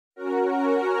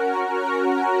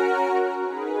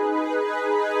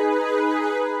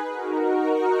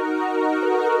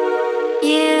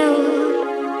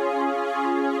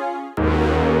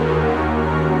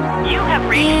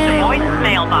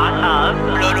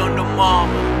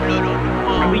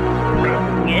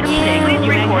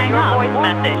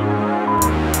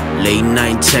Late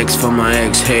night text from my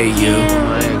ex, hey you.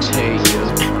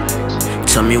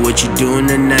 Tell me what you doing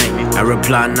tonight. I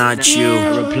reply, not you.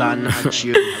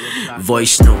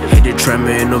 Voice note, hit the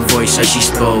tremor in her voice as she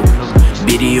spoke.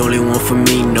 Be the only one for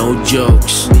me, no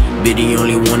jokes. Be the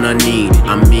only one I need,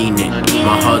 I mean it.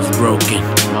 My heart's broken,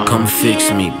 come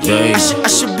fix me, babe. I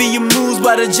should be amused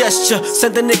by the gesture.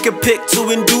 Send a nigga pic to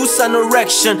induce an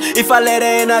erection. If I let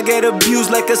her in, I get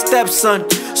abused like a stepson.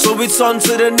 So it's on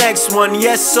to the next one,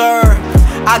 yes sir.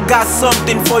 I got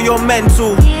something for your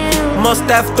mental. Must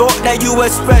have thought that you were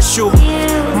special.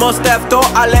 Must have thought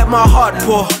I let my heart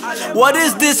pour. What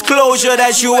is this closure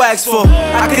that you asked for?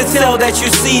 I can tell that you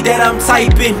see that I'm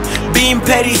typing. Being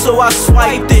petty, so I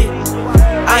swiped it.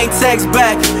 I ain't text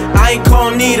back, I ain't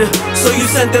call neither. So you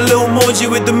sent the little emoji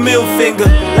with the middle finger.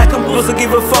 Like I'm supposed to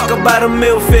give a fuck about a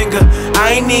middle finger.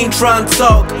 I ain't even trying to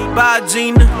talk. Bye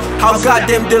Gina. How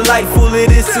goddamn delightful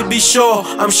it is to be sure.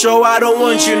 I'm sure I don't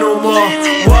want you no more.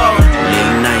 Whoa.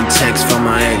 Late night text from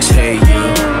my ex, hey you.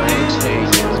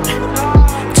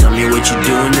 Tell me what you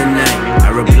doing tonight. I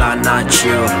reply, not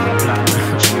you.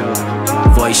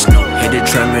 Voice note, hit the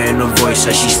tremor in her voice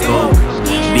as she spoke.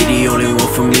 Be the only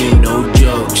one for me, no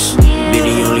jokes. Be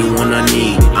the only one I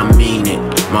need, I mean it.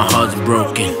 My heart's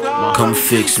broken, come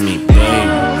fix me, babe.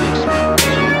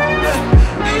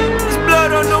 This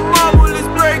blood on the marble is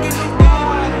breaking.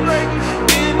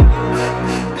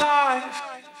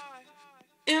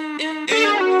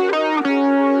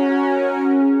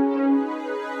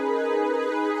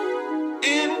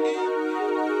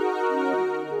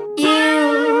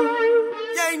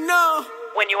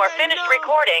 When you are finished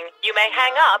recording, you may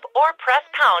hang up or press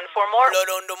pound for more. Blood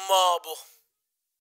on the marble.